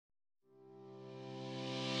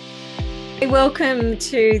Welcome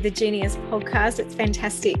to the Genius Podcast. It's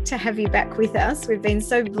fantastic to have you back with us. We've been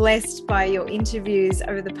so blessed by your interviews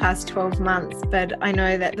over the past 12 months, but I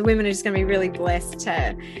know that the women are just going to be really blessed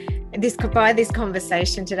by this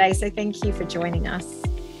conversation today. So thank you for joining us.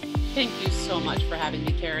 Thank you so much for having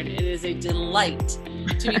me, Karen. It is a delight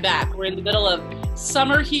to be back. We're in the middle of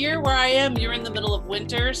summer here where I am. You're in the middle of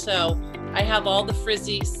winter, so I have all the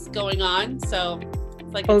frizzies going on. So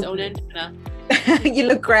it's like its own antenna. You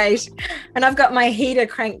look great. And I've got my heater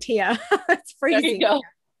cranked here. It's freezing. There you go.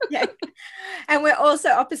 Yeah. And we're also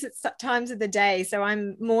opposite times of the day. So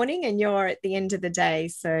I'm morning and you're at the end of the day.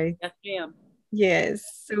 So yes, ma'am.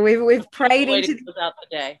 Yes. So we've prayed into close out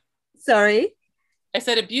the day. Sorry? I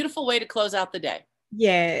said a beautiful way to close out the day.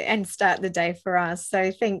 Yeah, and start the day for us.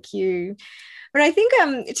 So thank you. But I think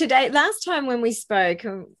today, last time when we spoke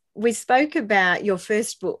about your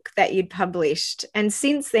first book that you'd published. And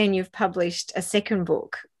since then, you've published a second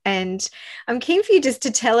book. And I'm keen for you just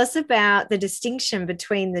to tell us about the distinction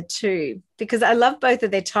between the two, because I love both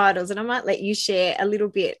of their titles. And I might let you share a little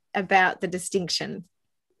bit about the distinction.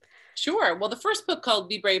 Sure. Well, the first book, called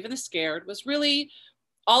Be Brave and the Scared, was really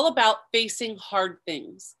all about facing hard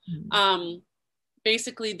things.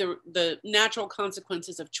 Basically, the natural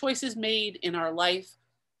consequences of choices made in our life.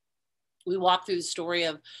 We walk through the story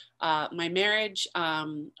of my marriage,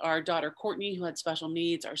 our daughter Courtney, who had special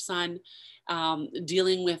needs, our son,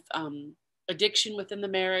 dealing with addiction within the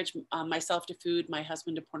marriage, myself to food, my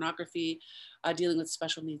husband to pornography, dealing with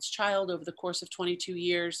special needs child over the course of 22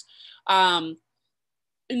 years, and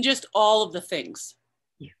just all of the things.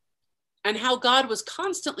 And how God was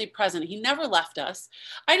constantly present. He never left us.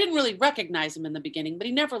 I didn't really recognize him in the beginning, but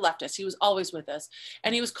he never left us. He was always with us.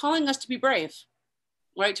 And he was calling us to be brave,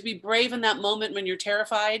 right? To be brave in that moment when you're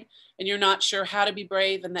terrified and you're not sure how to be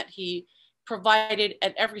brave, and that he provided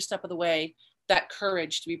at every step of the way that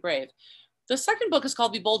courage to be brave. The second book is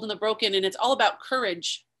called Be Bold and the Broken, and it's all about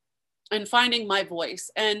courage and finding my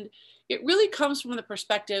voice. And it really comes from the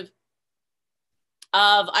perspective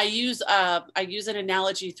of, I use an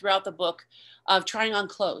analogy throughout the book of trying on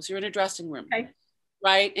clothes. You're in a dressing room, okay,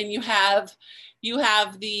 right? And you have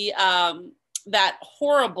the that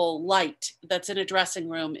horrible light that's in a dressing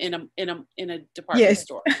room in a department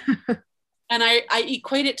store. And I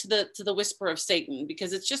equate it to the whisper of Satan,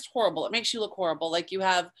 because it's just horrible. It makes you look horrible, like you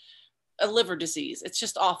have a liver disease. It's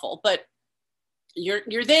just awful. But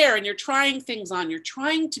you're there and you're trying things on. You're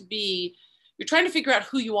trying to figure out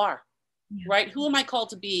who you are. Right? Who am I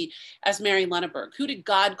called to be as Mary Lenaburg? Who did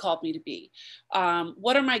God call me to be?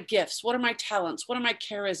 What are my gifts? What are my talents? What are my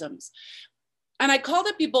charisms? And I called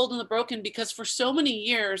it Be Bold and the Broken because for so many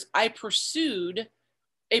years, I pursued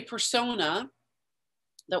a persona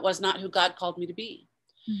that was not who God called me to be.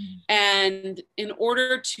 Mm-hmm. And in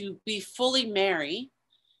order to be fully Mary,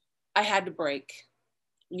 I had to break,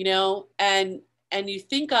 and you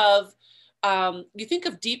think of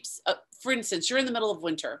deep, for instance, you're in the middle of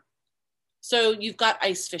winter. So you've got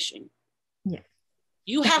ice fishing. Yeah.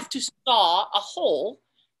 You have to saw a hole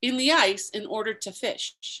in the ice in order to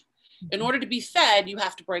fish. Mm-hmm. In order to be fed, you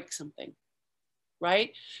have to break something,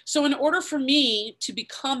 right? So in order for me to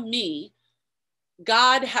become me,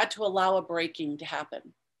 God had to allow a breaking to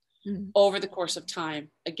happen over the course of time,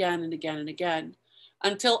 again and again and again,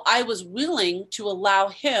 until I was willing to allow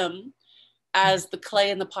him, as the clay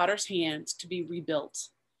in the potter's hands, to be rebuilt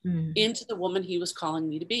into the woman he was calling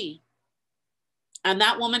me to be. And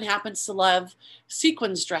that woman happens to love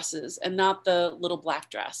sequins dresses and not the little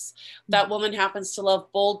black dress. That woman happens to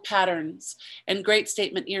love bold patterns and great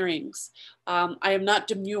statement earrings. I am not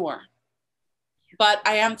demure, but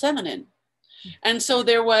I am feminine. And so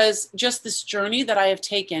there was just this journey that I have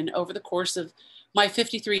taken over the course of my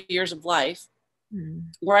 53 years of life,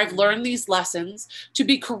 where I've learned these lessons to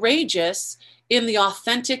be courageous in the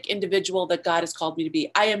authentic individual that God has called me to be.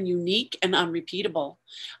 I am unique and unrepeatable.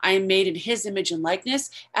 I am made in his image and likeness,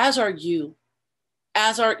 as are you,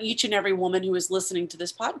 as are each and every woman who is listening to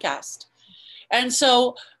this podcast. And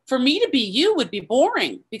so for me to be you would be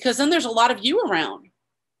boring, because then there's a lot of you around.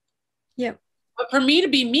 Yeah. But for me to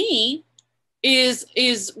be me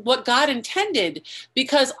is what God intended,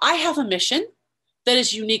 because I have a mission that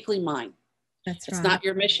is uniquely mine. That's right. It's not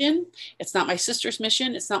your mission. It's not my sister's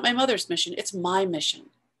mission. It's not my mother's mission. It's my mission.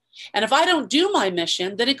 And if I don't do my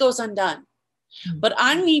mission, then it goes undone. But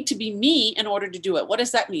I need to be me in order to do it. What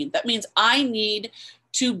does that mean? That means I need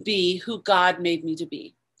to be who God made me to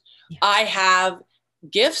be. Yeah. I have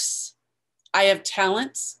gifts. I have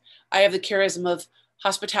talents. I have the charism of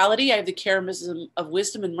hospitality. I have the charism of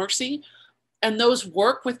wisdom and mercy. And those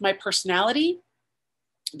work with my personality.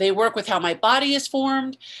 They work with how my body is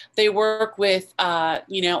formed. They work with,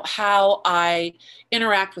 how I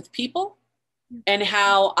interact with people and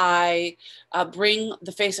how I bring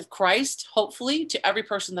the face of Christ, hopefully, to every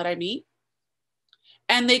person that I meet.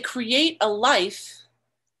 And they create a life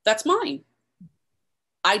that's mine.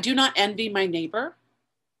 I do not envy my neighbor.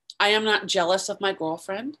 I am not jealous of my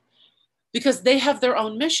girlfriend because they have their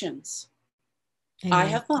own missions. Amen. I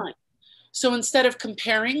have mine. So instead of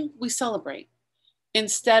comparing, we celebrate.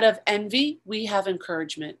 Instead of envy, we have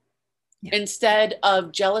encouragement. Yeah. Instead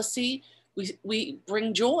of jealousy, we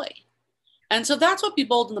bring joy. And so that's what Be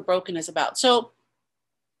Bold in the Broken is about. So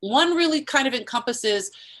one really kind of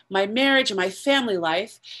encompasses my marriage and my family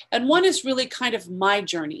life. And one is really kind of my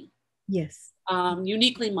journey. Yes.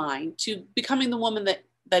 Uniquely mine to becoming the woman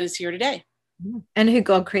that is here today. And who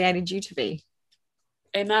God created you to be.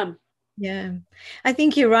 Amen. Yeah, I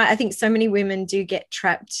think you're right. I think so many women do get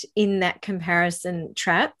trapped in that comparison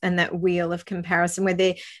trap and that wheel of comparison where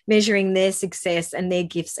they're measuring their success and their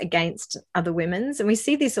gifts against other women's. And we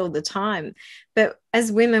see this all the time. But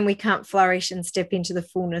as women, we can't flourish and step into the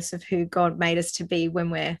fullness of who God made us to be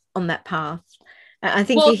when we're on that path. I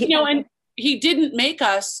think, and he didn't make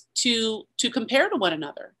us to compare to one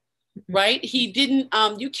another. Right? He didn't,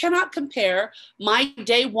 you cannot compare my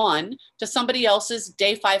day 1 to somebody else's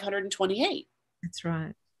day 528. That's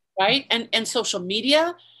right. Right? And social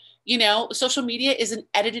media, social media is an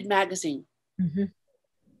edited magazine. Mm-hmm.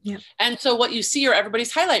 Yeah. And so what you see are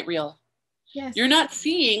everybody's highlight reel. Yes. You're not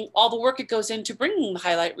seeing all the work it goes into bringing the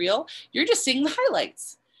highlight reel. You're just seeing the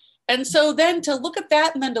highlights. And so then to look at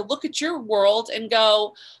that and then to look at your world and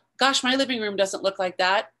go, gosh, my living room doesn't look like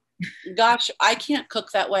that. Gosh, I can't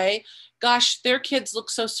cook that way. Gosh, their kids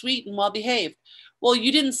look so sweet and well behaved. Well,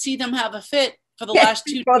 you didn't see them have a fit for the last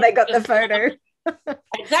 2 days. Before they got the photo.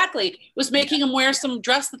 Exactly. It was making them wear some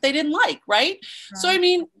dress that they didn't like, right? So, I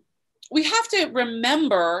mean, we have to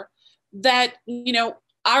remember that,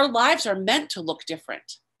 our lives are meant to look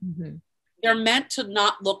different. Mm-hmm. They're meant to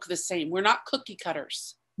not look the same. We're not cookie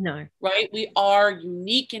cutters. No. Right? We are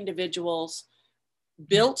unique individuals,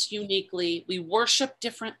 built uniquely. We worship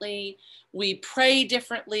differently. We pray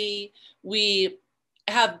differently. We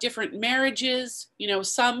have different marriages.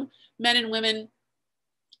 Some men and women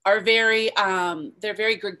are they're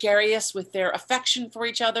very gregarious with their affection for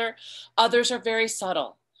each other. Others are very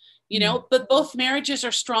subtle, but both marriages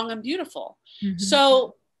are strong and beautiful. Mm-hmm.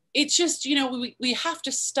 So it's just, we have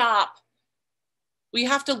to stop. We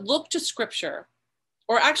have to look to scripture,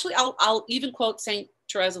 or actually I'll even quote Saint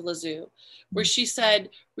Therese of Lisieux, where she said,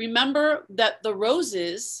 remember that the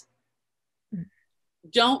roses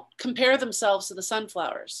don't compare themselves to the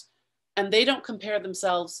sunflowers, and they don't compare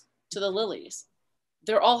themselves to the lilies.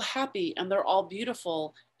 They're all happy and they're all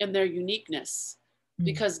beautiful in their uniqueness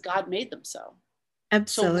because God made them so.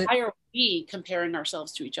 Absolutely. So why are we comparing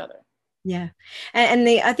ourselves to each other? Yeah. And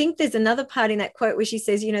I think there's another part in that quote where she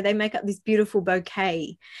says, they make up this beautiful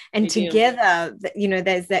bouquet, and together,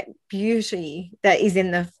 there's that beauty that is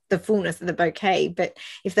in the fullness of the bouquet. But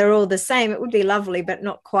if they're all the same, it would be lovely, but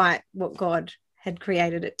not quite what God had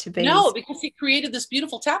created it to be. No, because he created this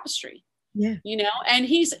beautiful tapestry. Yeah. And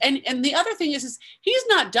he's, and the other thing is he's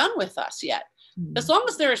not done with us yet. As long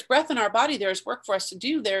as there is breath in our body, there is work for us to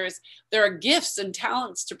do. There are gifts and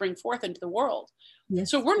talents to bring forth into the world. Yes.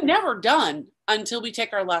 So we're never done until we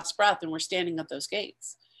take our last breath and we're standing at those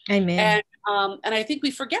gates. Amen. And I think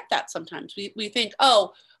we forget that sometimes. We think,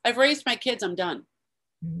 oh, I've raised my kids, I'm done.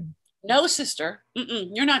 Mm-hmm. No, sister,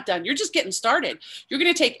 you're not done. You're just getting started. You're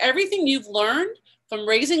going to take everything you've learned from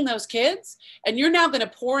raising those kids, and you're now going to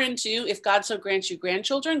pour into, if God so grants you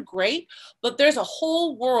grandchildren, great. But there's a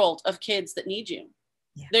whole world of kids that need you.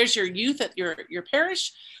 Yeah. There's your youth at your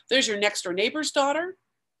parish. There's your next door neighbor's daughter.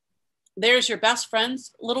 There's your best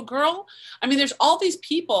friend's little girl. I mean, there's all these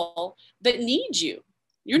people that need you.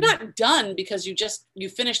 You're not done because you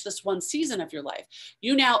finished this one season of your life.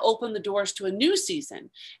 You now open the doors to a new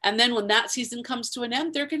season. And then when that season comes to an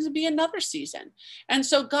end, there's going to be another season. And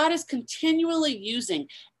so God is continually using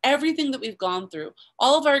everything that we've gone through,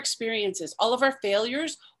 all of our experiences, all of our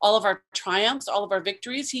failures, all of our triumphs, all of our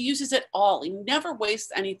victories. He uses it all. He never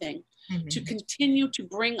wastes anything to continue to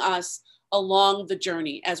bring us along the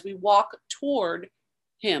journey as we walk toward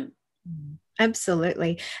him.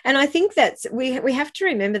 Absolutely. And I think that's, we have to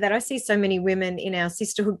remember that I see so many women in our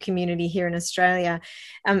sisterhood community here in Australia.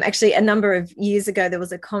 Actually, a number of years ago, there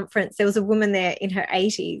was a conference. There was a woman there in her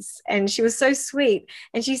 80s, and she was so sweet.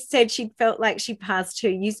 And she said she felt like she passed her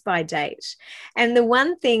use-by date. And the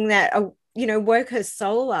one thing that woke her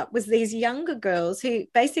soul up was these younger girls who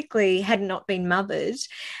basically had not been mothered,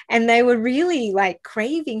 and they were really like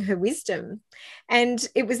craving her wisdom. And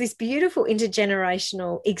it was this beautiful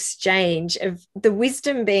intergenerational exchange of the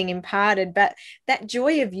wisdom being imparted, but that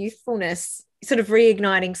joy of youthfulness sort of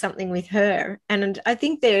reigniting something with her. And I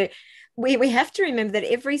think we have to remember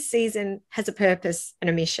that every season has a purpose and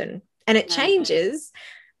a mission, and it changes.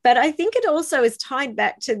 But I think it also is tied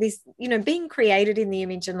back to this, being created in the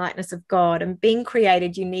image and likeness of God, and being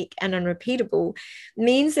created unique and unrepeatable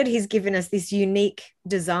means that he's given us this unique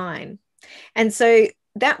design. And so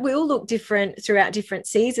that will look different throughout different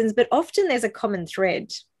seasons, but often there's a common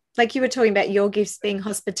thread. Like you were talking about your gifts being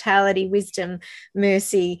hospitality, wisdom,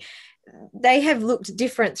 mercy. They have looked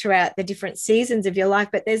different throughout the different seasons of your life,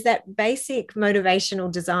 but there's that basic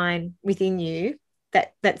motivational design within you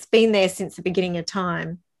that's been there since the beginning of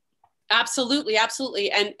time. Absolutely,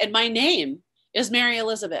 absolutely. And my name is Mary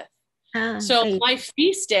Elizabeth. So my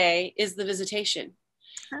feast day is the visitation.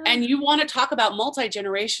 And you want to talk about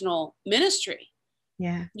multi-generational ministry.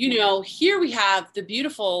 Yeah. Here we have the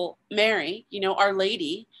beautiful Mary, Our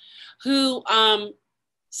Lady, who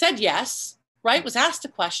said yes, right? Was asked a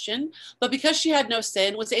question, but because she had no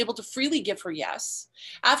sin, was able to freely give her yes.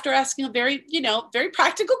 After asking a very, very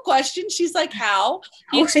practical question, she's like, how?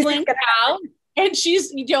 He explained how. And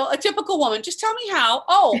she's, a typical woman. Just tell me how.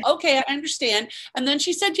 Oh, okay, I understand. And then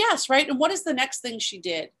she said yes, right? And what is the next thing she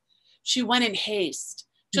did? She went in haste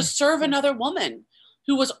to serve another woman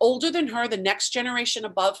who was older than her, the next generation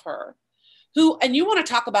above her, and you want to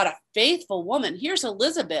talk about a faithful woman. Here's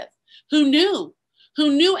Elizabeth, who knew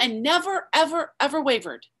and never, ever, ever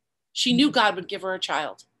wavered. She knew God would give her a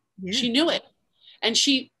child. Yeah. She knew it. And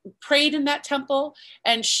she prayed in that temple,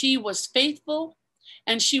 and she was faithful,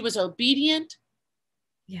 and she was obedient.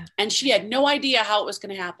 Yeah. And she had no idea how it was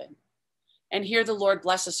going to happen. And here the Lord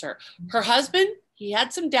blesses her. Her husband, he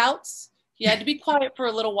had some doubts. He had to be quiet for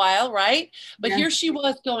a little while, right? But here she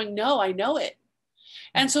was going, no, I know it.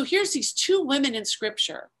 And so here's these two women in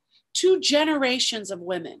scripture, two generations of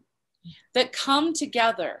women that come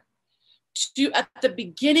together at the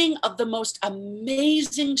beginning of the most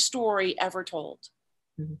amazing story ever told.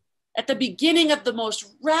 Mm-hmm. At the beginning of the most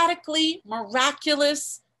radically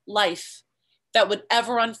miraculous life that would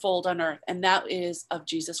ever unfold on earth. And that is of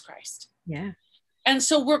Jesus Christ. Yeah. And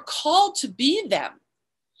so we're called to be them.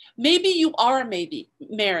 Maybe you are Maybe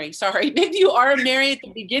you are a Mary at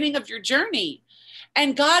the beginning of your journey,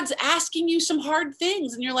 and God's asking you some hard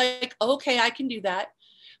things, and you're like, okay, I can do that.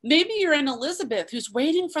 Maybe you're an Elizabeth who's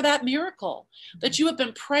waiting for that miracle that you have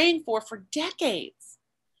been praying for decades,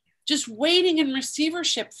 just waiting in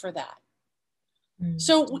receivership for that.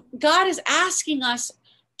 So God is asking us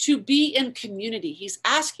to be in community. He's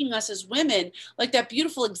asking us as women, like that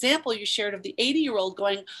beautiful example you shared of the 80-year-old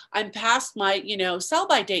going, I'm past my,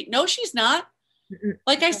 sell-by date. No, she's not.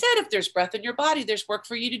 Like I said, if there's breath in your body, there's work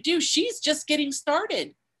for you to do. She's just getting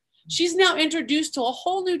started. She's now introduced to a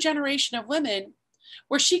whole new generation of women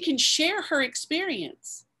where she can share her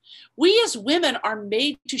experience. We as women are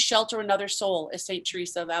made to shelter another soul, as St.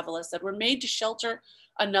 Teresa of Avila said. We're made to shelter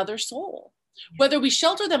another soul. Whether we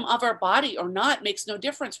shelter them of our body or not makes no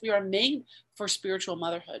difference. We are made for spiritual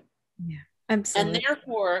motherhood. Yeah, absolutely. And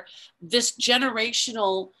therefore, this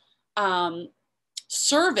generational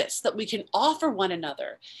service that we can offer one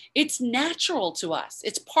another, it's natural to us.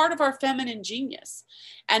 It's part of our feminine genius.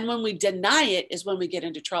 And when we deny it is when we get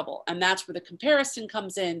into trouble. And that's where the comparison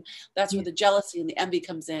comes in. That's where the jealousy and the envy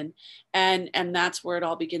comes in. And that's where it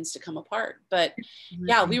all begins to come apart. But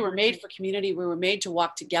yeah, we were made for community. We were made to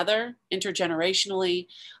walk together intergenerationally.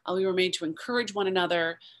 We were made to encourage one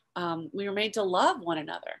another. We were made to love one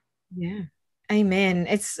another. Yeah. Amen.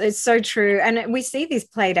 It's so true. And we see this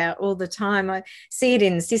played out all the time. I see it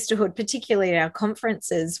in sisterhood, particularly at our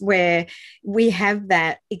conferences, where we have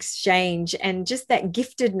that exchange and just that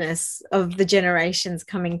giftedness of the generations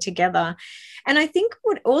coming together. And I think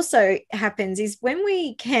what also happens is when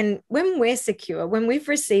we're secure, when we've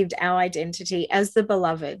received our identity as the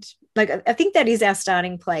beloved, like I think that is our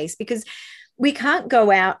starting place, because we can't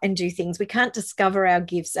go out and do things. We can't discover our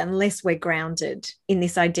gifts unless we're grounded in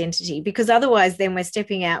this identity, because otherwise then we're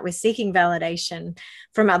stepping out, we're seeking validation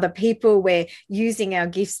from other people, we're using our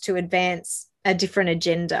gifts to advance a different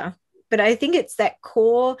agenda. But I think it's that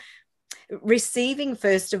core receiving,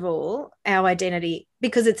 first of all, our identity,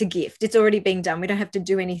 because it's a gift. It's already being done. We don't have to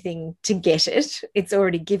do anything to get it. It's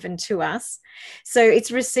already given to us. So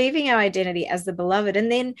it's receiving our identity as the beloved.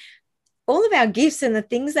 And then all of our gifts and the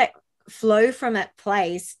things that flow from that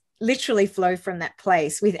place literally flow from that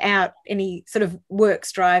place without any sort of work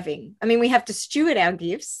striving. I mean, we have to steward our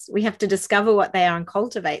gifts, we have to discover what they are and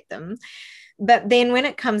cultivate them. But then when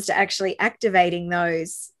it comes to actually activating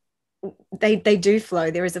those, they do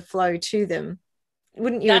flow. There is a flow to them.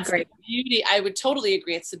 Wouldn't you That's agree? the beauty. I would totally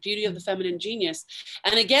agree. It's the beauty of the feminine genius.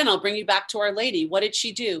 And again, I'll bring you back to Our Lady. What did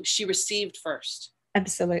she do? She received first.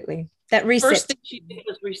 Absolutely. That reset. First thing she did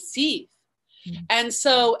was receive. And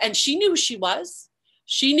so, and she knew who she was.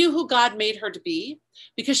 She knew who God made her to be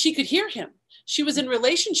because she could hear him. She was in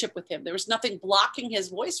relationship with him. There was nothing blocking his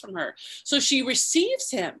voice from her. So she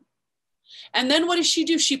receives him. And then what does she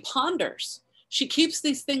do? She ponders. She keeps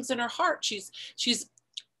these things in her heart. She's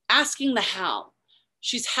asking the how.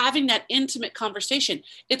 She's having that intimate conversation.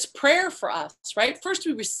 It's prayer for us, right? First,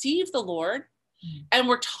 we receive the Lord and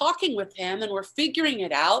we're talking with him and we're figuring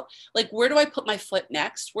it out. Like, where do I put my foot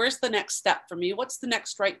next? Where's the next step for me? What's the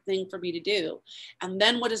next right thing for me to do? And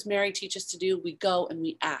then what does Mary teach us to do? We go and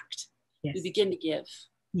we act. Yes. We begin to give,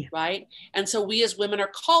 right? And so we as women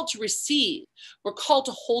are called to receive. We're called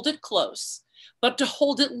to hold it close, but to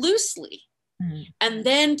hold it loosely and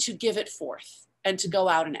then to give it forth and to go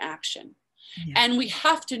out in action. Yeah. And we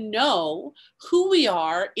have to know who we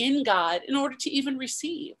are in God in order to even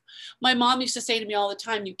receive. My mom used to say to me all the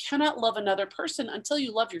time, you cannot love another person until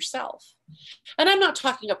you love yourself. And I'm not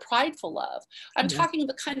talking a prideful love. I'm talking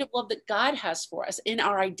the kind of love that God has for us in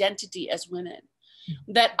our identity as women,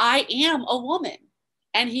 that I am a woman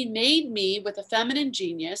and he made me with a feminine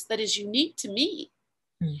genius that is unique to me.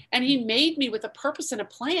 And he made me with a purpose and a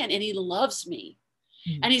plan, and he loves me.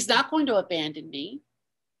 And he's not going to abandon me.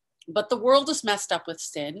 But the world is messed up with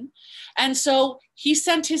sin. And so he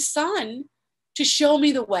sent his son to show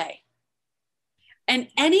me the way. And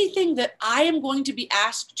anything that I am going to be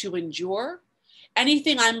asked to endure,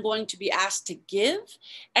 anything I'm going to be asked to give,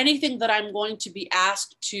 anything that I'm going to be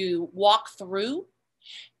asked to walk through,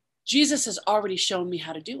 Jesus has already shown me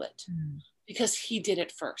how to do it because he did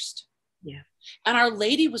it first. Yeah. And Our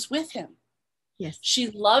Lady was with him. Yes. She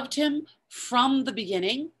loved him from the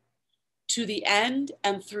beginning to the end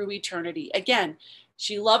and through eternity. Again,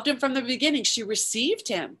 she loved him from the beginning. She received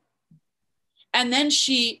him. And then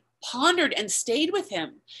she pondered and stayed with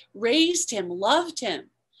him, raised him, loved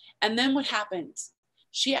him. And then what happens?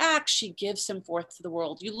 She acts, she gives him forth to the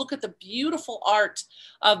world. You look at the beautiful art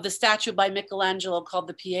of the statue by Michelangelo called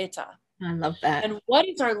the Pieta. I love that. And what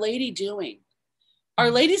is Our Lady doing? Our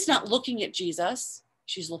Lady's not looking at Jesus.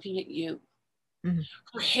 She's looking at you.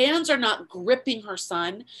 Her hands are not gripping her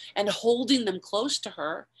son and holding them close to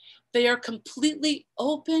her. They are completely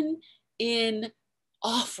open in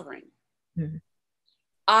offering.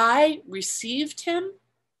 I received him.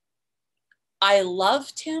 I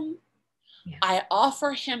loved him. Yeah. I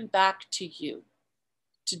offer him back to you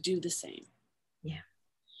to do the same. Yeah.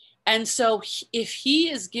 And so if he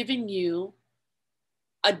is giving you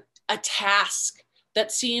a task that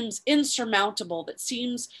seems insurmountable, that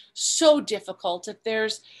seems so difficult, if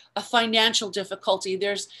there's a financial difficulty,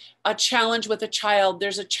 there's a challenge with a child,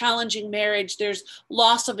 there's a challenging marriage, there's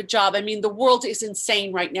loss of a job. I mean, the world is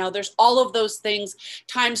insane right now. There's all of those things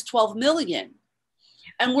times 12 million.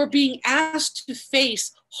 And we're being asked to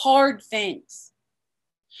face hard things.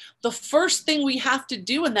 The first thing we have to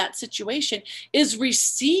do in that situation is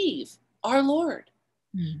receive our Lord,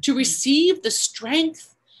 to receive the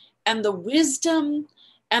strength and the wisdom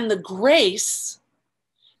and the grace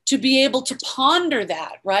to be able to ponder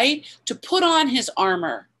that, right? To put on his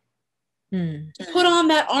armor, to put on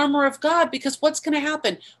that armor of God, because what's going to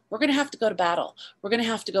happen? We're going to have to go to battle. We're going to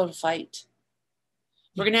have to go to fight.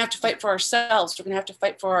 We're going to have to fight for ourselves. We're going to have to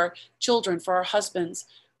fight for our children, for our husbands,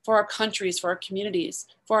 for our countries, for our communities,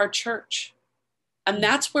 for our church. And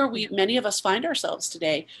that's where many of us find ourselves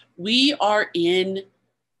today. We are in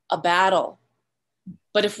a battle.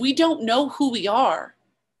 But if we don't know who we are,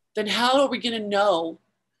 then how are we going to know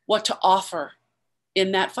what to offer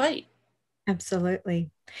in that fight? Absolutely.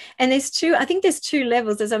 And I think there's two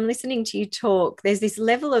levels as I'm listening to you talk. There's this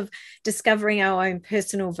level of discovering our own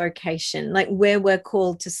personal vocation, like where we're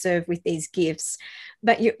called to serve with these gifts.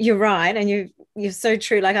 But you're right. And you're so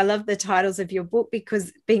true. Like, I love the titles of your book,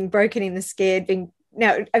 because being broken in the scared,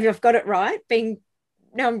 now I've got it right,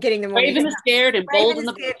 no, I'm getting them all. Brave and the scared and bold and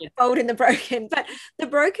the broken. Bold and the broken. But the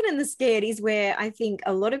broken and the scared is where I think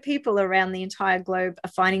a lot of people around the entire globe are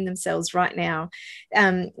finding themselves right now,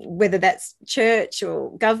 whether that's church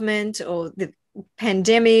or government or the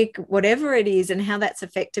pandemic, whatever it is, and how that's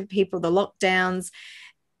affected people, the lockdowns.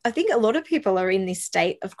 I think a lot of people are in this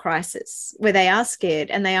state of crisis where they are scared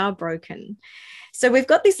and they are broken. So we've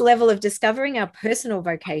got this level of discovering our personal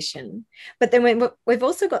vocation, but then we've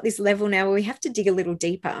also got this level now where we have to dig a little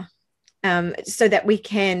deeper, so that we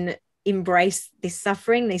can embrace this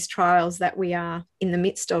suffering, these trials that we are in the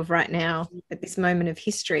midst of right now at this moment of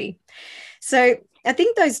history. So I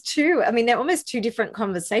think those two, I mean, they're almost two different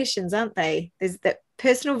conversations, aren't they? There's that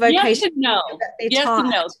personal vocation. Yes and no. Yes and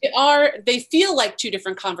no. They feel like two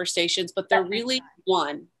different conversations, but they're really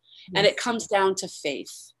one. Yes. And it comes down to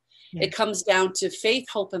faith. Yes. It comes down to faith,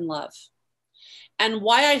 hope, and love. And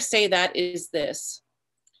why I say that is this: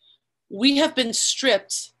 we have been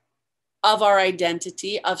stripped of our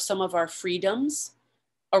identity, of some of our freedoms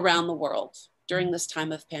around the world during this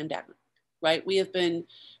time of pandemic, right? We have been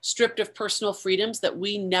stripped of personal freedoms that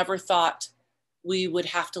we never thought we would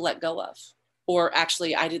have to let go of. Or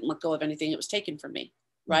actually, I didn't let go of anything. It was taken from me,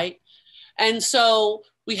 right? And so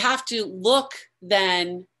we have to look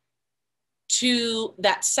then to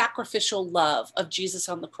that sacrificial love of Jesus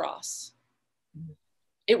on the cross.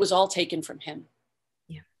 It was all taken from him.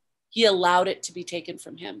 Yeah. He allowed it to be taken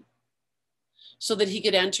from him so that he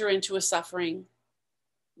could enter into a suffering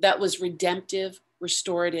that was redemptive,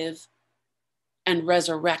 restorative, and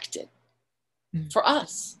resurrected for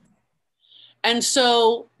us. And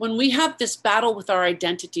so when we have this battle with our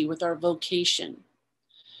identity, with our vocation,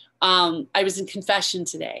 I was in confession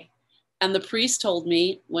today, and the priest told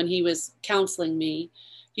me when he was counseling me,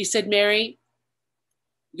 he said, Mary,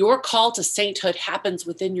 your call to sainthood happens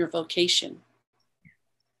within your vocation.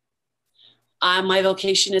 My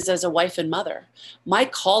vocation is as a wife and mother. My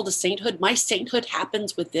call to sainthood, my sainthood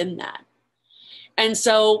happens within that. And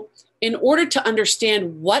so in order to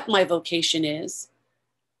understand what my vocation is,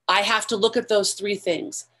 I have to look at those three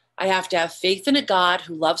things. I have to have faith in a God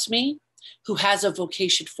who loves me, who has a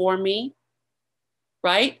vocation for me,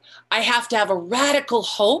 right? I have to have a radical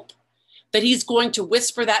hope that he's going to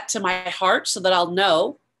whisper that to my heart so that I'll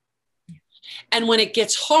know. And when it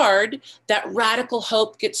gets hard, that radical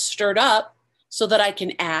hope gets stirred up so that I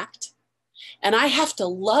can act. And I have to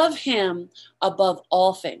love him above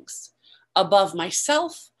all things, above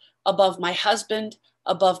myself, above my husband,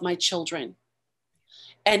 above my children.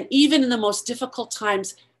 And even in the most difficult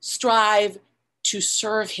times, strive to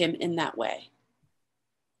serve him in that way.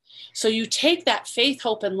 So you take that faith,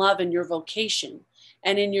 hope, and love in your vocation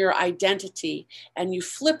and in your identity, and you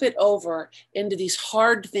flip it over into these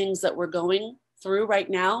hard things that we're going through right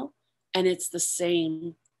now, and it's the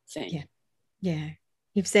same thing. Yeah. Yeah.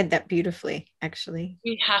 You've said that beautifully, actually.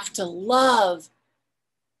 We have to love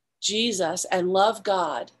Jesus and love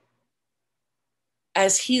God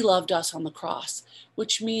as he loved us on the cross,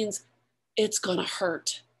 which means it's going to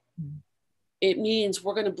hurt. It means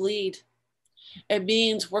we're going to bleed. It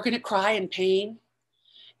means we're going to cry in pain.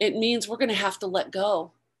 It means we're going to have to let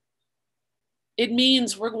go. It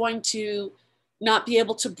means we're going to not be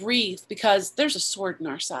able to breathe because there's a sword in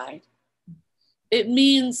our side. It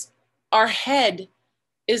means our head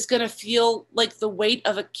is going to feel like the weight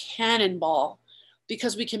of a cannonball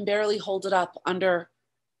because we can barely hold it up under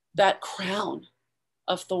that crown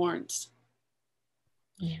of thorns.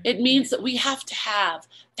 Yeah. It means that we have to have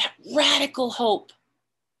that radical hope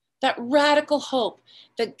that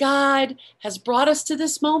God has brought us to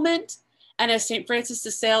this moment. And as St. Francis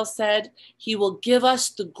de Sales said, he will give us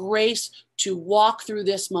the grace to walk through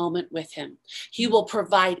this moment with him. He will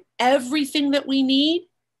provide everything that we need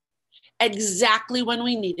exactly when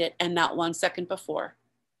we need it and not 1 second before.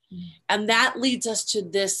 And that leads us to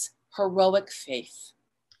this heroic faith.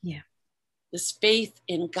 Yeah. This faith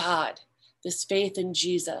in God, this faith in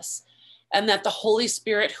Jesus, and that the Holy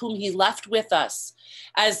Spirit, whom he left with us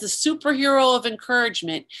as the superhero of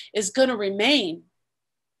encouragement, is going to remain.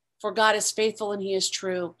 For God is faithful and he is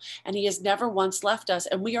true, and he has never once left us,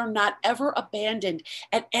 and we are not ever abandoned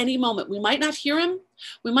at any moment. We might not hear him,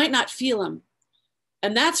 we might not feel him,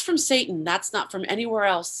 and that's from Satan. That's not from anywhere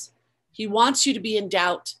else. He wants you to be in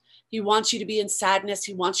doubt. He wants you to be in sadness.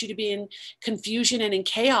 He wants you to be in confusion and in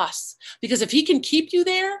chaos, because if he can keep you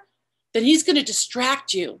there, then he's going to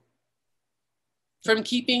distract you from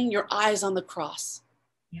keeping your eyes on the cross.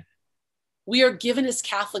 Yeah. We are given as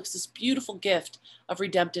Catholics this beautiful gift of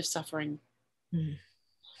redemptive suffering.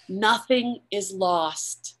 Nothing is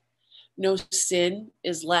lost. No sin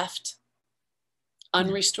is left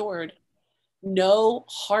unrestored. No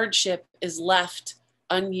hardship is left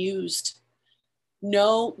unused.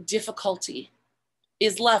 No difficulty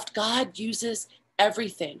is left. God uses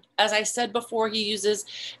everything. As I said before, he uses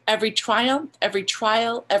every triumph, every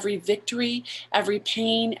trial, every victory, every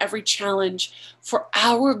pain, every challenge for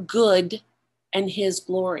our good and his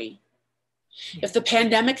glory. If the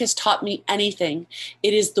pandemic has taught me anything,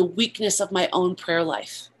 it is the weakness of my own prayer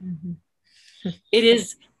life. Mm-hmm. It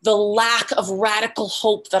is the lack of radical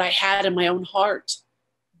hope that I had in my own heart.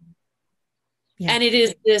 Yeah. And it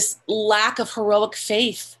is this lack of heroic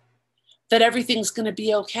faith that everything's going to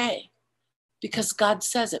be okay because God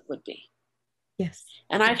says it would be. Yes.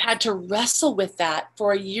 And I've had to wrestle with that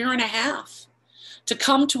for 1.5 years to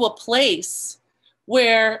come to a place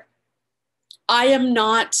where I am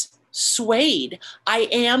not swayed. I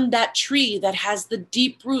am that tree that has the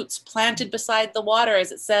deep roots planted beside the water,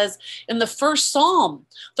 as it says in the first Psalm.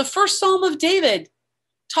 The first Psalm of David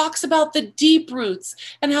talks about the deep roots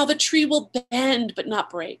and how the tree will bend but not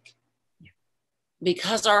break.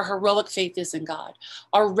 Because our heroic faith is in God.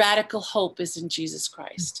 Our radical hope is in Jesus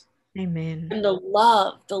Christ. Amen. And the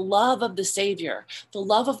love of the Savior, the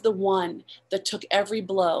love of the one that took every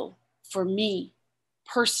blow for me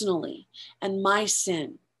personally and my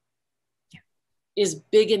sin is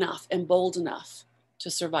big enough and bold enough to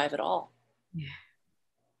survive it all. Yeah.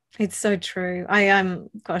 It's so true.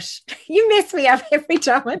 Gosh, you mess me up every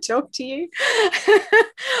time I talk to you.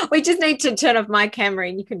 We just need to turn off my camera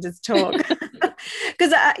and you can just talk.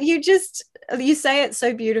 Because you say it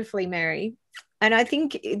so beautifully, Mary. And I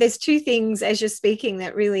think there's two things as you're speaking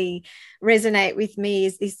that really resonate with me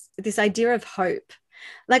is this idea of hope.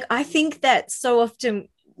 Like, I think that so often,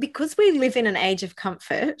 because we live in an age of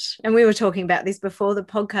comfort, and we were talking about this before the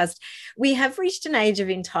podcast, we have reached an age of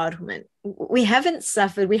entitlement. We haven't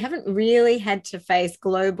suffered. We haven't really had to face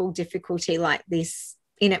global difficulty like this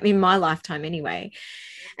in my lifetime anyway.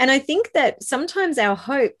 And I think that sometimes our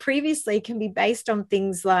hope previously can be based on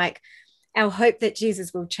things like our hope that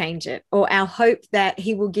Jesus will change it, or our hope that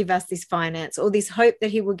he will give us this finance, or this hope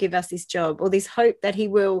that he will give us this job, or this hope that he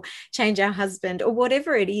will change our husband, or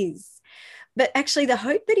whatever it is. But actually, the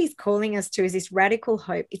hope that he's calling us to is this radical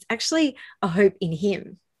hope. It's actually a hope in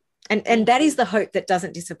him. And that is the hope that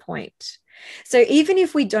doesn't disappoint. So even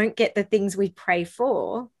if we don't get the things we pray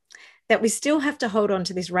for, that we still have to hold on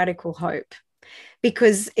to this radical hope,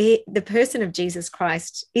 because the person of Jesus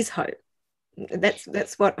Christ is hope.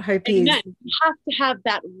 That's what hope is. You have to have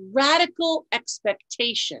that radical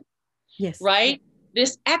expectation. Yes. Right?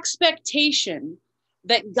 This expectation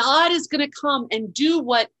that God is going to come and do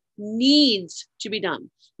what needs to be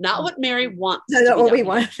done, not what Mary wants. No, not what we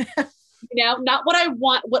want. Not what I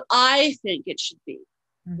want, what I think it should be.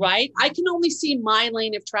 Mm-hmm. Right? I can only see my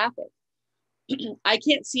lane of traffic. I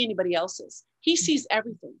can't see anybody else's. He sees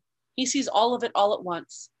everything. He sees all of it all at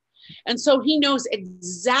once. And so he knows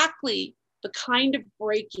exactly the kind of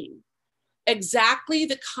breaking, exactly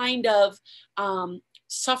the kind of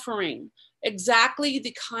suffering, exactly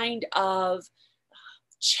the kind of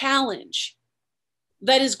challenge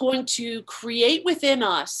that is going to create within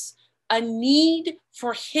us a need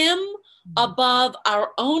for him above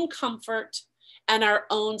our own comfort and our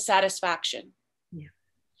own satisfaction. Yeah,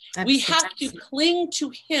 we have to cling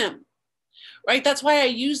to him, right? That's why I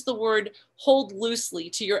use the word hold loosely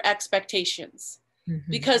to your expectations.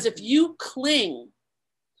 Mm-hmm. Because if you cling,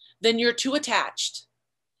 then you're too attached.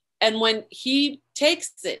 And when he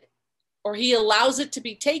takes it or he allows it to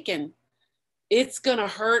be taken, it's going to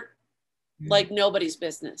hurt like nobody's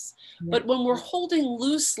business. Yeah. But when we're holding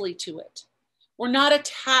loosely to it, we're not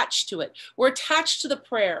attached to it. We're attached to the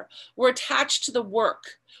prayer. We're attached to the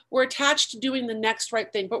work. We're attached to doing the next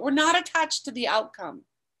right thing, but we're not attached to the outcome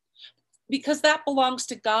because that belongs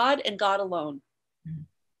to God and God alone. Mm-hmm.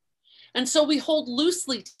 And so we hold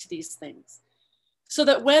loosely to these things so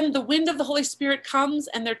that when the wind of the Holy Spirit comes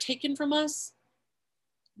and they're taken from us,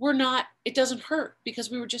 it doesn't hurt because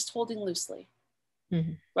we were just holding loosely.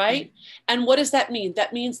 Mm-hmm. Right? And what does that mean?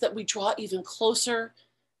 That means that we draw even closer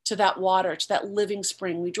to that water, to that living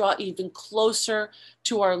spring. We draw even closer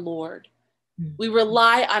to our Lord. Mm-hmm. We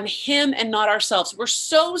rely on him and not ourselves. We're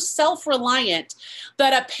so self-reliant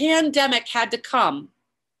that a pandemic had to come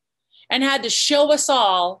and had to show us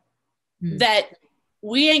all that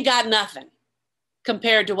we ain't got nothing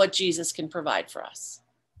compared to what Jesus can provide for us.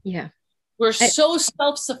 Yeah. We're so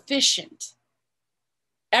self-sufficient.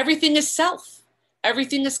 Everything is self.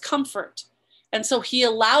 Everything is comfort. And so he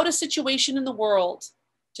allowed a situation in the world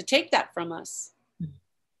to take that from us.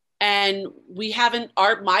 And we haven't,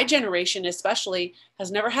 my generation especially,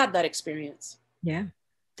 has never had that experience. Yeah,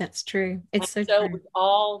 that's true. It's so true. It's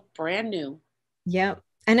all brand new. Yeah.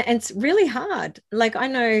 And it's really hard. Like I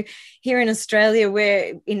know here in Australia,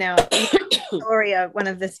 where Victoria, one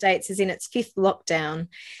of the states, is in its 5th lockdown.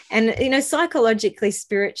 And, psychologically,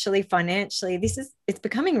 spiritually, financially, it's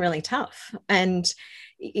becoming really tough. And,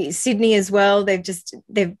 Sydney as well, they've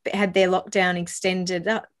had their lockdown extended.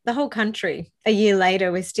 The whole country, a year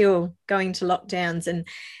later, we're still going to lockdowns,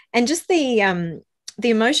 and just the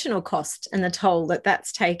emotional cost and the toll that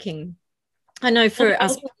that's taking. I know for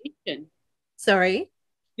us. Isolation. Sorry?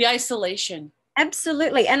 The isolation.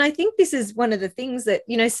 Absolutely. And I think this is one of the things that,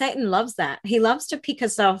 Satan loves that. He loves to pick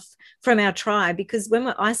us off from our tribe, because when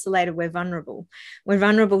we're isolated, we're vulnerable. We're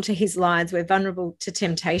vulnerable to his lies. We're vulnerable to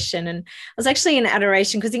temptation. And I was actually in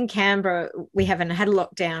adoration, because in Canberra, we haven't had a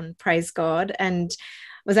lockdown, praise God. And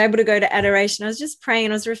I was able to go to adoration. I was just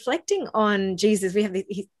praying. I was reflecting on Jesus. We have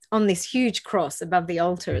on this huge cross above the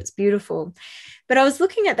altar. It's beautiful. But I was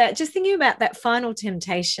looking at that, just thinking about that final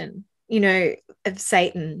temptation, of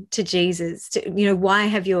Satan to Jesus, why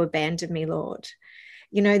have you abandoned me, Lord?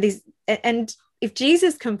 And if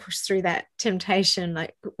Jesus can push through that temptation,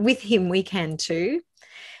 like with him, we can too.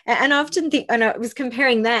 And I often think, and I was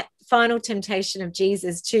comparing that final temptation of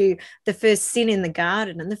Jesus to the first sin in the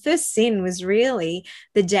garden. And the first sin was really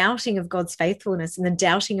the doubting of God's faithfulness and the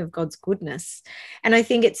doubting of God's goodness. And I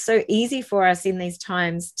think it's so easy for us in these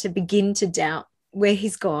times to begin to doubt where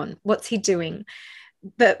he's gone, what's he doing?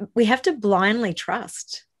 But we have to blindly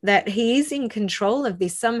trust that he is in control of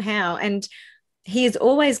this somehow. And he is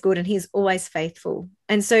always good and he's always faithful.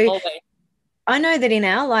 And so always. I know that in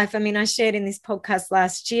our life, I shared in this podcast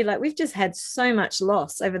last year, like we've just had so much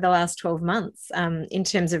loss over the last 12 months in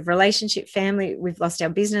terms of relationship, family. We've lost our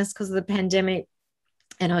business because of the pandemic.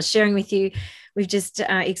 And I was sharing with you, we've just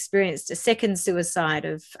experienced a second suicide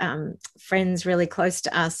of friends really close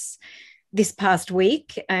to us this past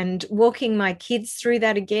week, and walking my kids through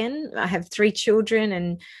that again. I have 3 children,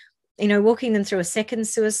 and walking them through a second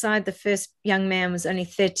suicide. The first young man was only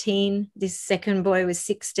 13. This second boy was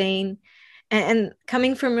 16, and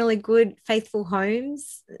coming from really good, faithful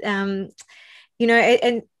homes. And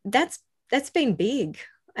that's been big.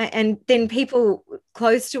 And then people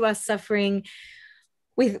close to us suffering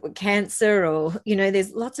with cancer, or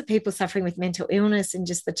there's lots of people suffering with mental illness, and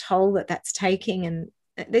just the toll that that's taking. And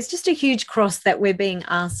there's just a huge cross that we're being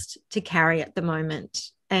asked to carry at the moment.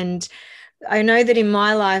 And I know that in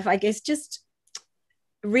my life, I guess just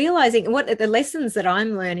realizing what the lessons that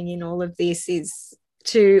I'm learning in all of this is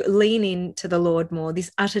to lean into the Lord more,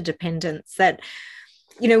 this utter dependence that,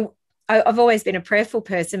 I've always been a prayerful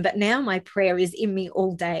person, but now my prayer is in me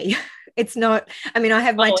all day. It's not, I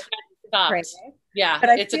have my prayer. Yeah, but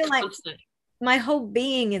I feel like my whole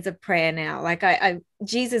being is a prayer now. Like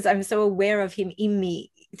Jesus, I'm so aware of him in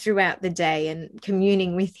me throughout the day and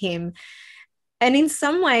communing with him. And in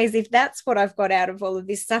some ways, if that's what I've got out of all of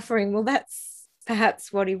this suffering, well, that's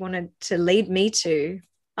perhaps what he wanted to lead me to.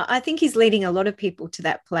 I think he's leading a lot of people to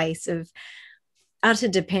that place of utter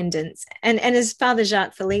dependence. And as Father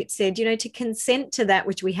Jacques Philippe said, to consent to that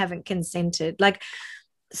which we haven't consented. Like,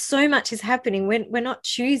 so much is happening when we're not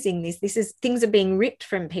choosing this. Things are being ripped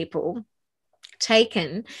from people,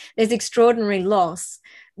 taken. There's extraordinary loss.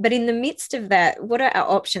 But in the midst of that, what are our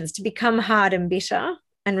options? To become hard and bitter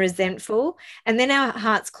and resentful, and then our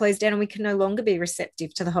hearts close down and we can no longer be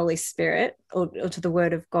receptive to the Holy Spirit or to the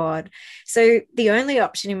Word of God. So the only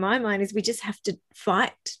option in my mind is we just have to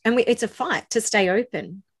fight, and it's a fight to stay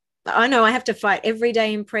open. I know I have to fight every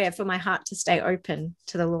day in prayer for my heart to stay open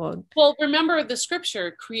to the Lord. Well, remember the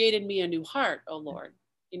scripture, created me a new heart, O Lord,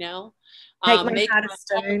 Take my heart of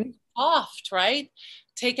stone. Soft, right?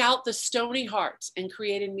 Take out the stony heart and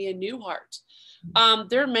created me a new heart.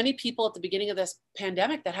 There are many people at the beginning of this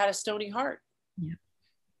pandemic that had a stony heart. Yeah.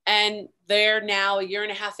 And they're now a year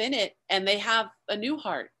and a half in it, and they have a new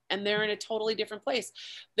heart, and they're in a totally different place.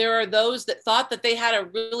 There are those that thought that they had a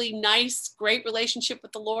really nice, great relationship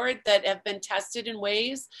with the Lord that have been tested in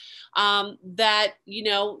ways that,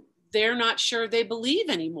 they're not sure they believe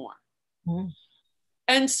anymore. Mm.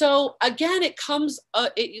 And so again, it comes,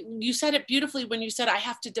 you said it beautifully when you said, I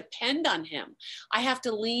have to depend on him. I have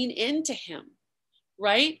to lean into him,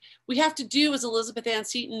 right? We have to do, as Elizabeth Ann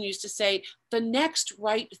Seton used to say, the next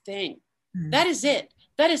right thing. Mm. That is it.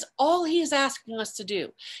 That is all he is asking us to do.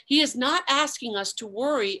 He is not asking us to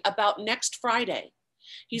worry about next Friday.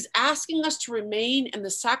 He's asking us to remain in the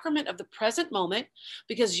sacrament of the present moment,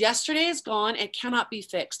 because yesterday is gone and cannot be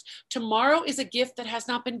fixed. Tomorrow is a gift that has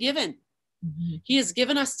not been given. Mm-hmm. He has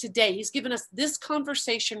given us today. He's given us this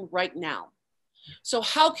conversation right now. So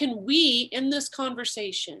how can we, in this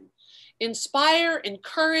conversation, inspire,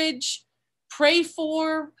 encourage, pray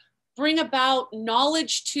for, bring about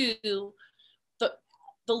knowledge to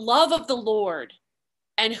the love of the Lord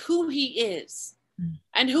and who he is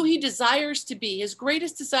and who he desires to be. His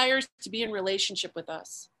greatest desire is to be in relationship with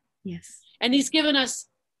us. Yes. And he's given us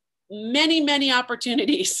many, many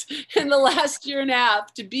opportunities in the last year and a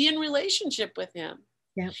half to be in relationship with him.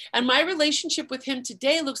 Yeah. And my relationship with him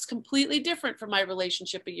today looks completely different from my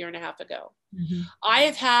relationship a year and a half ago. Mm-hmm. I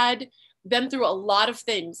have been through a lot of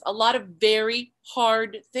things, a lot of very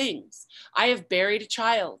hard things. I have buried a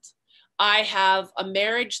child. I have a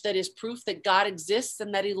marriage that is proof that God exists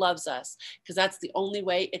and that he loves us, because that's the only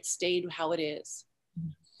way it stayed how it is.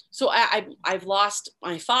 So I've lost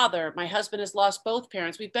my father. My husband has lost both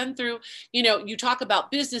parents. We've been through, you talk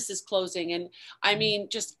about businesses closing, and I mean,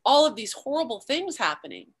 just all of these horrible things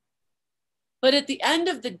happening. But at the end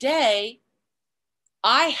of the day,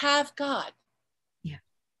 I have God. Yeah.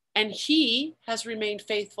 And he has remained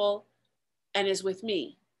faithful and is with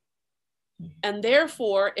me. Mm-hmm. And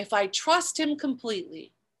therefore, if I trust him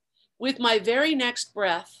completely with my very next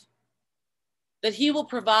breath, that he will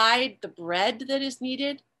provide the bread that is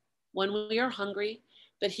needed when we are hungry,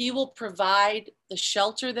 that he will provide the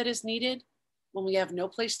shelter that is needed when we have no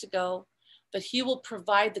place to go, that he will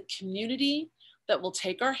provide the community that will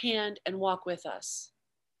take our hand and walk with us,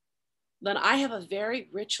 then I have a very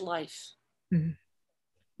rich life. Mm-hmm.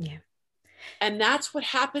 Yeah. And that's what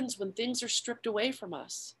happens when things are stripped away from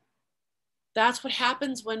us. That's what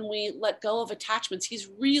happens when we let go of attachments. He's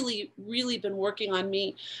really, really been working on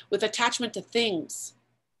me with attachment to things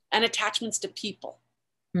and attachments to people.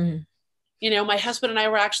 Mm-hmm. My husband and I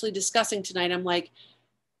were actually discussing tonight. I'm like,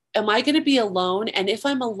 am I going to be alone? And if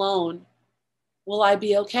I'm alone, will I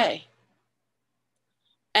be okay?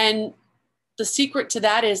 And the secret to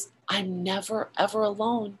that is I'm never, ever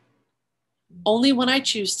alone. Only when I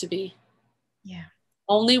choose to be. Yeah.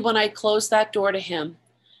 Only when I close that door to him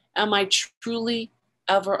am I truly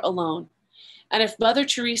ever alone. And if Mother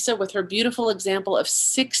Teresa, with her beautiful example of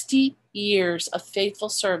 60 years of faithful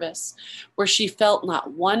service, where she felt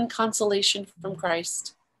not one consolation from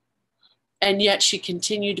Christ, and yet she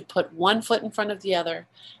continued to put one foot in front of the other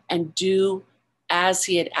and do as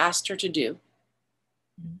he had asked her to do.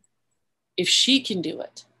 If she can do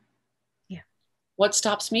it, yeah, what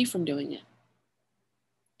stops me from doing it?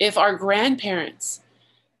 If our grandparents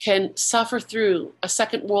can suffer through a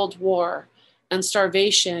Second World War and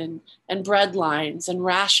starvation and bread lines and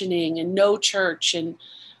rationing and no church and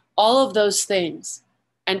all of those things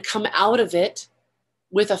and come out of it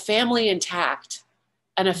with a family intact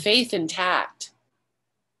and a faith intact,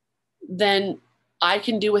 then I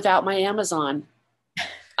can do without my Amazon.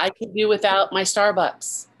 I can do without my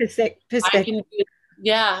Starbucks. I can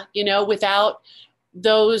do, without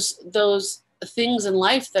those things in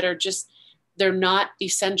life that are just, they're not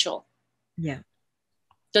essential. Yeah.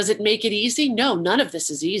 Does it make it easy? No, none of this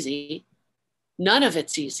is easy. None of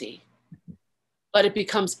it's easy. But it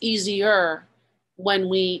becomes easier when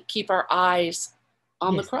we keep our eyes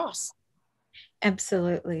on the cross.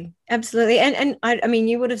 Absolutely. Absolutely. And I mean,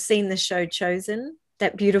 you would have seen the show Chosen,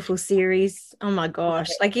 that beautiful series. Oh my gosh.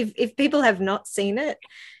 Like if people have not seen it,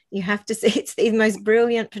 you have to see. It's the most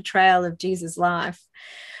brilliant portrayal of Jesus' life.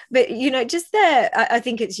 But just I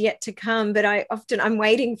think it's yet to come, but I'm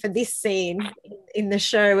waiting for this scene in the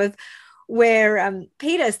show of where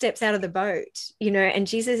Peter steps out of the boat, and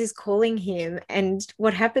Jesus is calling him. And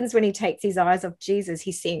what happens when he takes his eyes off Jesus?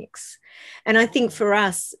 He sinks. And I think for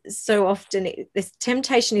us, so often this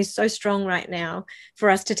temptation is so strong right now for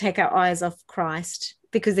us to take our eyes off Christ,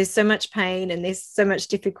 because there's so much pain and there's so much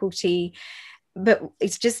difficulty. But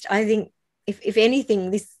it's just, I think, if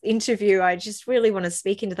anything, this interview, I just really want to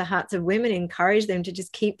speak into the hearts of women, encourage them to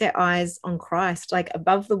just keep their eyes on Christ, like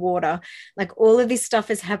above the water. Like all of this stuff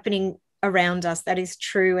is happening around us. That is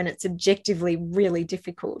true. And it's objectively really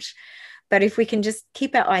difficult. But if we can just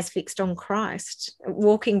keep our eyes fixed on Christ,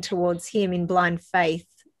 walking towards him in blind faith,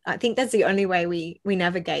 I think that's the only way we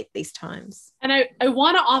navigate these times. And I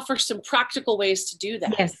want to offer some practical ways to do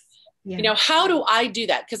that. Yes. Yeah. How do I do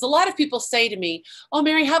that? Because a lot of people say to me, oh,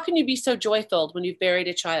 Mary, how can you be so joy-filled when you've buried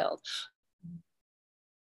a child?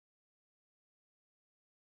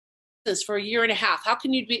 This for a year and a half. How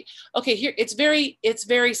can you be okay? Here, it's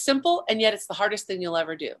very simple, and yet it's the hardest thing you'll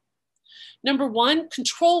ever do. Number one,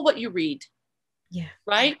 control what you read. Yeah.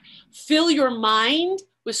 Right? Fill your mind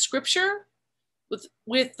with scripture,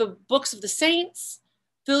 with the books of the saints.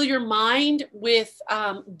 Fill your mind with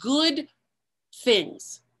good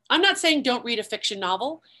things. I'm not saying don't read a fiction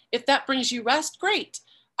novel. If that brings you rest, great.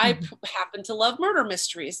 I happen to love murder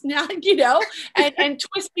mysteries now, and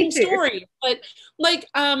twisting stories, but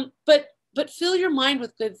fill your mind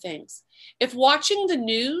with good things. If watching the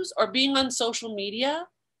news or being on social media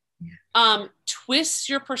twists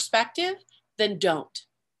your perspective, then don't.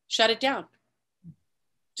 Shut it down.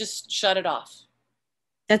 Just shut it off.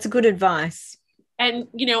 That's good advice. And,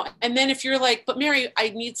 and then if you're like, but Mary, I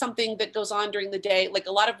need something that goes on during the day. Like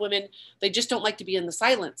a lot of women, they just don't like to be in the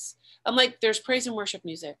silence. I'm like, there's praise and worship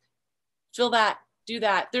music. Feel that, do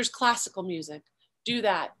that. There's classical music, do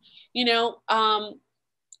that.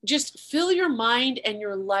 Just fill your mind and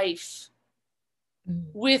your life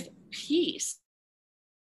with peace.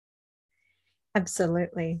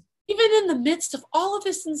 Absolutely. Even in the midst of all of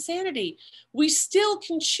this insanity, we still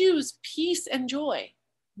can choose peace and joy.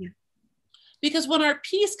 Yeah. Because when our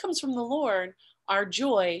peace comes from the Lord, our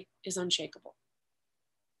joy is unshakable.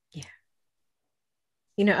 Yeah.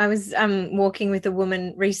 I was walking with a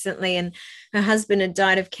woman recently, and her husband had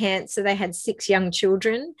died of cancer. They had 6 young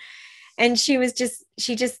children. And she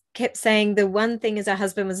just kept saying the one thing as her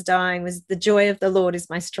husband was dying was, the joy of the Lord is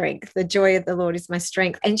my strength. The joy of the Lord is my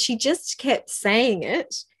strength. And she just kept saying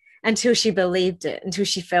it until she believed it, until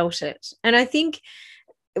she felt it. And I think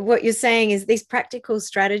what you're saying is these practical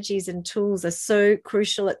strategies and tools are so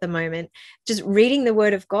crucial at the moment. Just reading the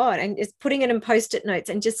word of God and just putting it in post-it notes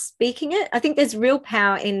and just speaking it. I think there's real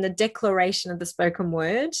power in the declaration of the spoken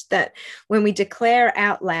word, that when we declare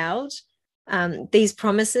out loud these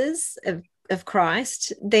promises of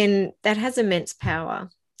Christ, then that has immense power.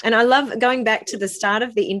 And I love going back to the start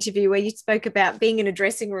of the interview where you spoke about being in a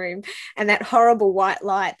dressing room and that horrible white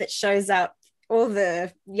light that shows up all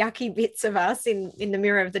the yucky bits of us in the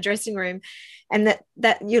mirror of the dressing room, and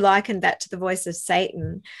that you likened that to the voice of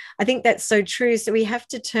Satan. I think that's so true. So we have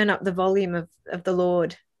to turn up the volume of the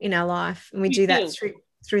Lord in our life, and we do that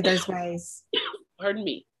through those ways. Pardon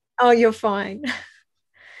me. Oh, you're fine.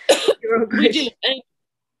 You're all good. We do. And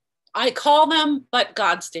I call them but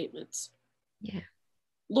God statements. Yeah.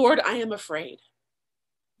 Lord, I am afraid.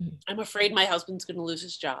 I'm afraid my husband's going to lose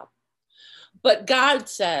his job. But God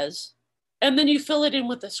says, and then you fill it in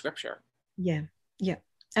with the scripture. Yeah. Yeah.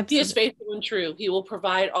 Absolutely. He is faithful and true. He will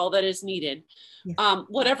provide all that is needed. Yes.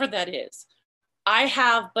 Whatever that is. I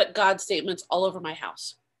have but God statements all over my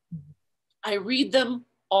house. I read them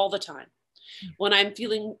all the time. When I'm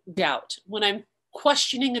feeling doubt, when I'm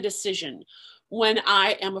questioning a decision, when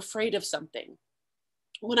I am afraid of something,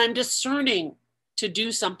 when I'm discerning to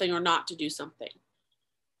do something or not to do something,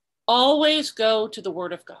 always go to the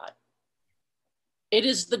word of God. It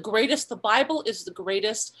is the greatest, the Bible is the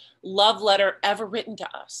greatest love letter ever written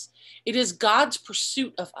to us. It is God's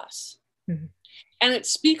pursuit of us. Mm-hmm. And it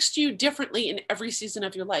speaks to you differently in every season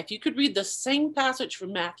of your life. You could read the same passage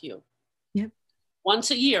from Matthew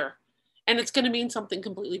once a year, and it's going to mean something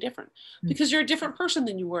completely different because you're a different person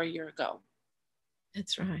than you were a year ago.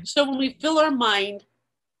 That's right. So when we fill our mind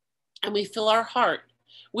and we fill our heart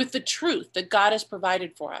with the truth that God has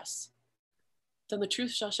provided for us, then the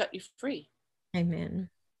truth shall set you free. Amen.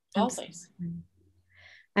 Always.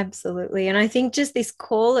 Absolutely. And I think just this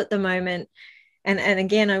call at the moment, and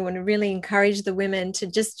again, I want to really encourage the women to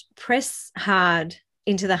just press hard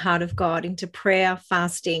into the heart of God, into prayer,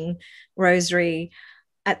 fasting, rosary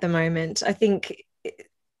at the moment. I think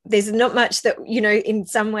there's not much that, in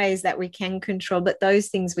some ways that we can control, but those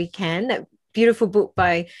things we can. That beautiful book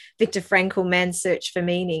by Viktor Frankl, Man's Search for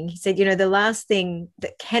Meaning. He said, the last thing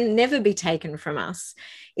that can never be taken from us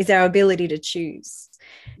is our ability to choose.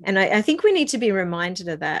 And I think we need to be reminded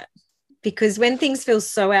of that, because when things feel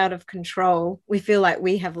so out of control, we feel like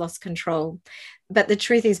we have lost control. But the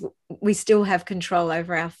truth is we still have control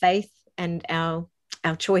over our faith and our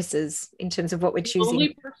choices in terms of what we're choosing. The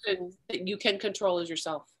only person that you can control is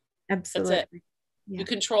yourself. Absolutely. That's it.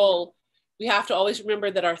 Yeah. We have to always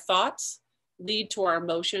remember that our thoughts lead to our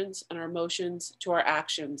emotions and our emotions to our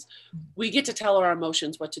actions. We get to tell our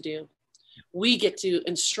emotions what to do. We get to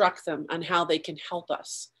instruct them on how they can help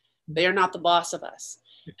us. They are not the boss of us.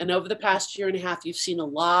 And over the past year and a half, you've seen a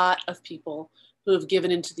lot of people who have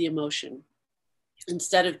given into the emotion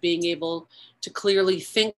instead of being able to clearly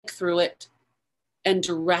think through it and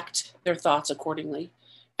direct their thoughts accordingly.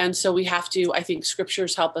 And so we have to, I think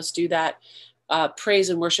scriptures help us do that. Praise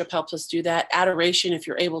and worship helps us do that. Adoration, if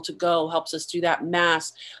you're able to go, helps us do that.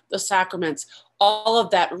 Mass, the sacraments, all of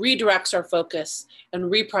that redirects our focus and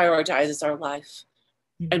reprioritizes our life.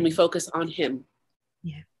 Mm-hmm. And we focus on Him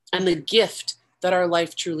and the gift that our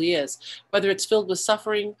life truly is. Whether it's filled with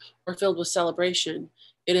suffering or filled with celebration,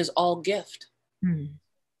 it is all gift.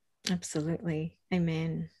 Absolutely.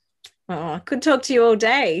 Amen. Oh, I could talk to you all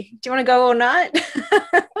day. Do you want to go all night?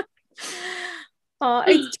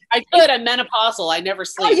 I could. I'm menopausal. I never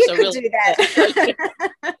sleep. You could do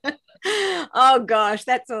that. Oh gosh,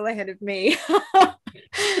 that's all ahead of me.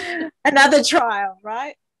 Another trial,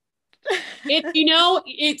 right?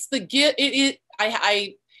 It's the gift.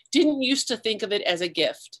 I didn't used to think of it as a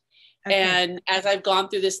gift. Okay. And as I've gone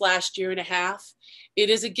through this last year and a half, it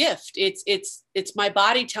is a gift. It's my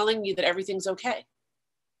body telling you that everything's okay.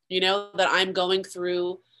 That I'm going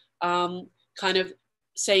through kind of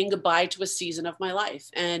saying goodbye to a season of my life.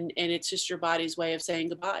 And it's just your body's way of saying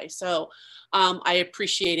goodbye. So I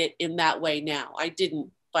appreciate it in that way now. I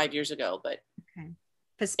didn't 5 years ago, but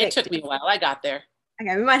it took me a while. I got there.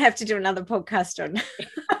 Okay, we might have to do another podcast on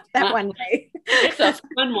that one day. It's a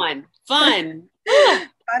fun one. Fun.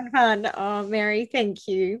 Fun. Oh, Mary, thank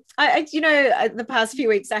you. The past few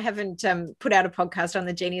weeks I haven't put out a podcast on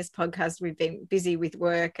the Genius podcast. We've been busy with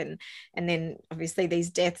work, and then obviously these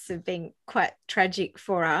deaths have been quite tragic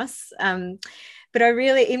for us. But I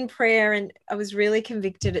really, in prayer, and I was really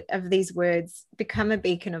convicted of these words: become a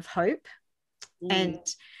beacon of hope. And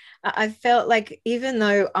I felt like even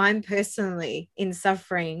though I'm personally in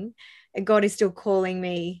suffering, God is still calling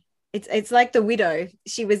me. It's like the widow.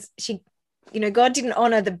 God didn't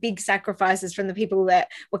honor the big sacrifices from the people that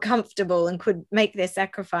were comfortable and could make their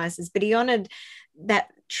sacrifices, but he honored that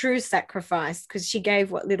true sacrifice because she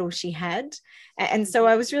gave what little she had. And so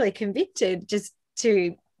I was really convicted just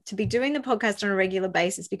to be doing the podcast on a regular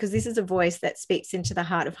basis, because this is a voice that speaks into the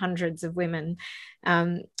heart of hundreds of women,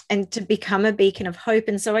 and to become a beacon of hope.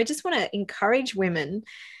 And so I just want to encourage women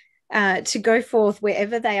to go forth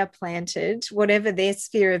wherever they are planted, whatever their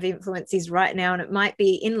sphere of influence is right now. And it might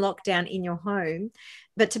be in lockdown in your home,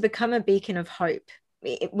 but to become a beacon of hope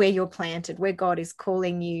where you're planted, where God is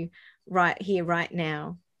calling you right here, right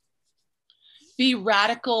now. Be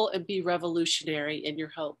radical and be revolutionary in your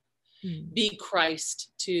hope. Be Christ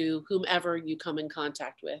to whomever you come in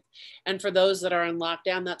contact with. And for those that are in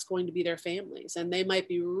lockdown, that's going to be their families. And they might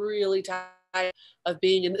be really tired of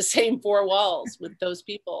being in the same four walls with those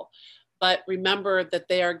people. But remember that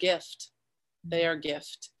they are gift. They are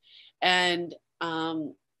gift. And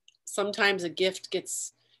sometimes a gift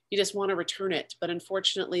you just want to return it. But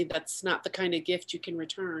unfortunately, that's not the kind of gift you can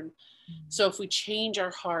return. So if we change our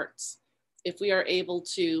hearts, if we are able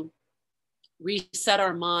to reset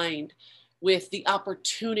our mind with the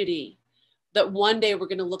opportunity that one day we're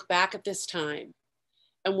going to look back at this time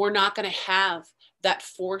and we're not going to have that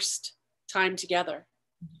forced time together.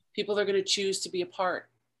 People are going to choose to be apart.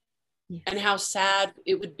 Yes. And how sad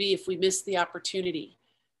it would be if we missed the opportunity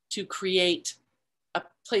to create a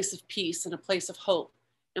place of peace and a place of hope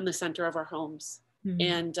in the center of our homes.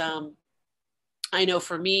 And I know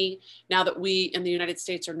for me, now that we in the United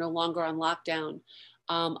States are no longer on lockdown,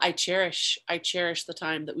 I cherish the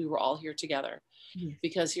time that we were all here together. Yes.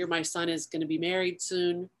 Because here my son is going to be married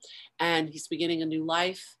soon, and he's beginning a new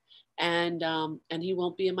life, and he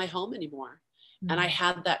won't be in my home anymore. And I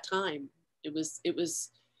had that time. It was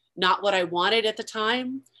not what I wanted at the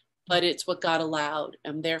time, but it's what God allowed,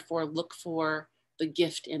 and therefore look for the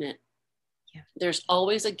gift in it. Yeah. There's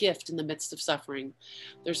always a gift in the midst of suffering.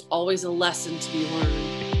 There's always a lesson to be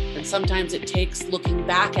learned. And sometimes it takes looking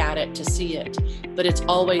back at it to see it, but it's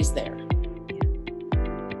always there.